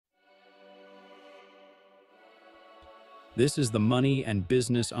This is the Money and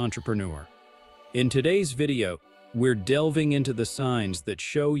Business Entrepreneur. In today's video, we're delving into the signs that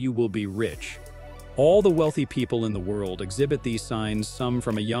show you will be rich. All the wealthy people in the world exhibit these signs, some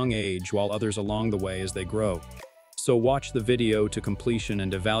from a young age, while others along the way as they grow. So watch the video to completion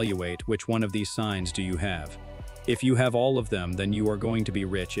and evaluate which one of these signs do you have. If you have all of them, then you are going to be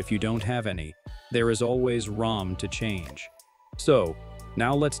rich. If you don't have any, there is always room to change. So,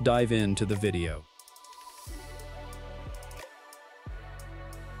 now let's dive into the video.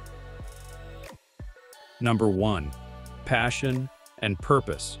 Number 1. Passion and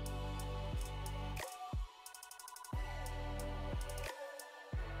purpose.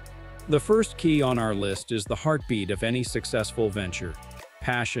 The first key on our list is the heartbeat of any successful venture: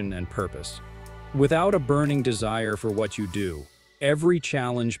 passion and purpose. Without a burning desire for what you do, every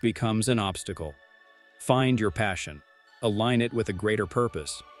challenge becomes an obstacle. Find your passion, align it with a greater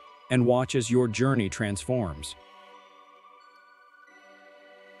purpose, and watch as your journey transforms.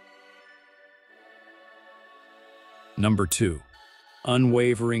 Number 2.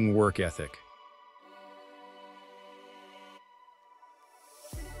 Unwavering work ethic.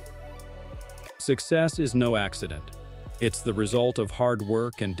 Success is no accident. It's the result of hard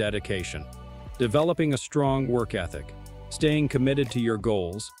work and dedication. Developing a strong work ethic, staying committed to your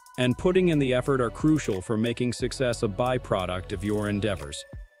goals, and putting in the effort are crucial for making success a byproduct of your endeavors.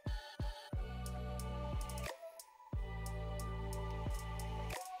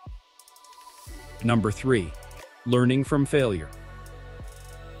 Number 3. Learning from failure.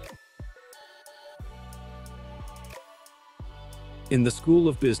 In the school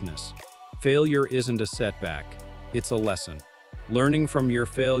of business, failure isn't a setback, it's a lesson. Learning from your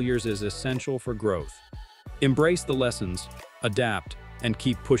failures is essential for growth. Embrace the lessons, adapt, and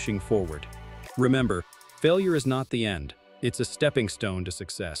keep pushing forward. Remember, failure is not the end, it's a stepping stone to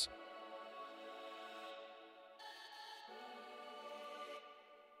success.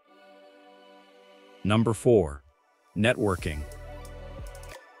 Number 4. Networking.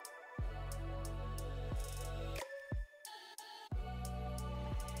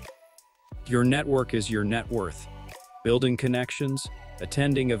 Your network is your net worth. Building connections,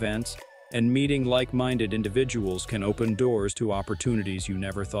 attending events, and meeting like-minded individuals can open doors to opportunities you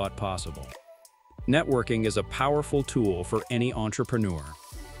never thought possible. Networking is a powerful tool for any entrepreneur.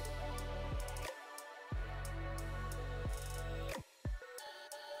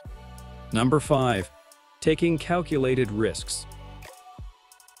 Number 5. Taking calculated risks.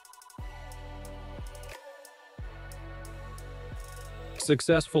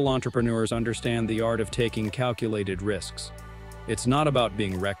 Successful entrepreneurs understand the art of taking calculated risks. It's not about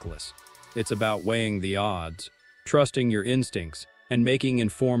being reckless. It's about weighing the odds, trusting your instincts, and making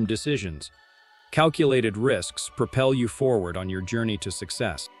informed decisions. Calculated risks propel you forward on your journey to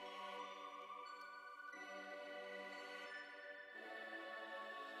success.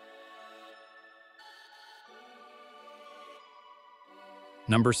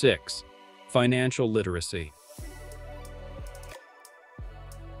 Number 6. Financial literacy.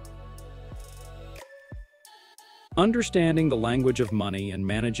 Understanding the language of money and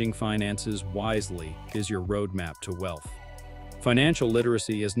managing finances wisely is your roadmap to wealth. Financial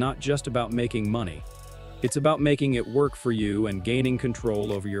literacy is not just about making money. It's about making it work for you and gaining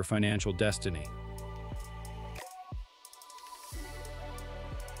control over your financial destiny.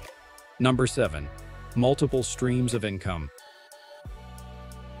 Number 7. Multiple streams of income.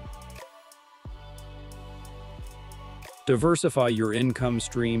 Diversify your income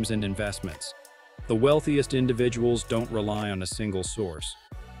streams and investments. The wealthiest individuals don't rely on a single source.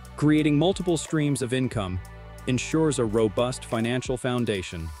 Creating multiple streams of income ensures a robust financial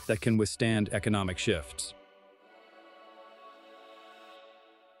foundation that can withstand economic shifts.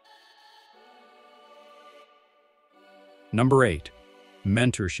 Number 8.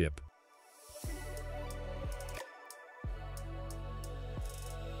 Mentorship.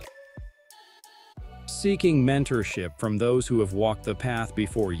 Seeking mentorship from those who have walked the path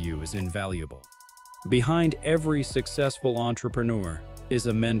before you is invaluable. Behind every successful entrepreneur is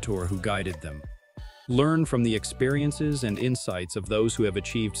a mentor who guided them. Learn from the experiences and insights of those who have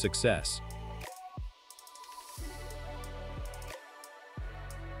achieved success.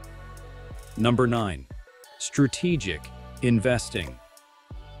 Number 9. Strategic investing.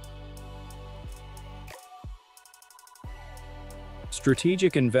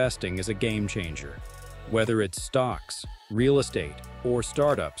 Strategic investing is a game changer. Whether it's stocks, real estate, or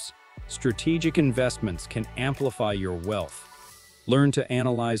startups, strategic investments can amplify your wealth. Learn to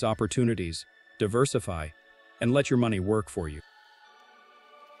analyze opportunities, diversify, and let your money work for you.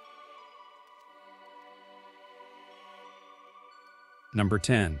 Number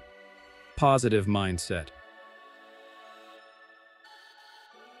 10. Positive mindset.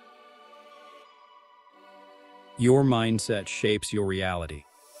 Your mindset shapes your reality.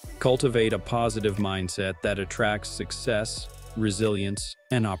 Cultivate a positive mindset that attracts success, resilience,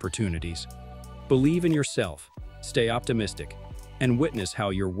 and opportunities. Believe in yourself, stay optimistic, and witness how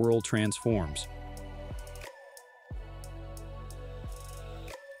your world transforms.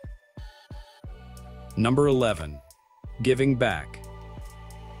 Number 11. Giving back.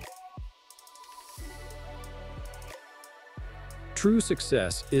 True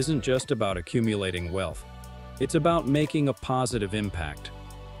success isn't just about accumulating wealth. It's about making a positive impact.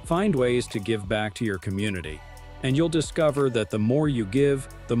 Find ways to give back to your community, and you'll discover that the more you give,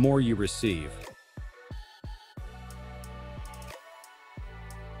 the more you receive.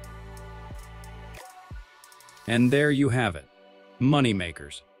 And there you have it.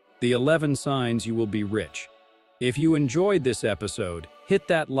 Moneymakers. The 11 signs you will be rich. If you enjoyed this episode, hit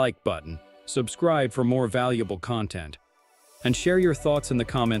that like button, subscribe for more valuable content, and share your thoughts in the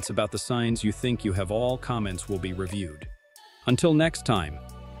comments about the signs you think you have. All comments will be reviewed. Until next time,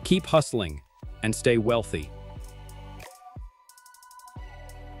 keep hustling and stay wealthy.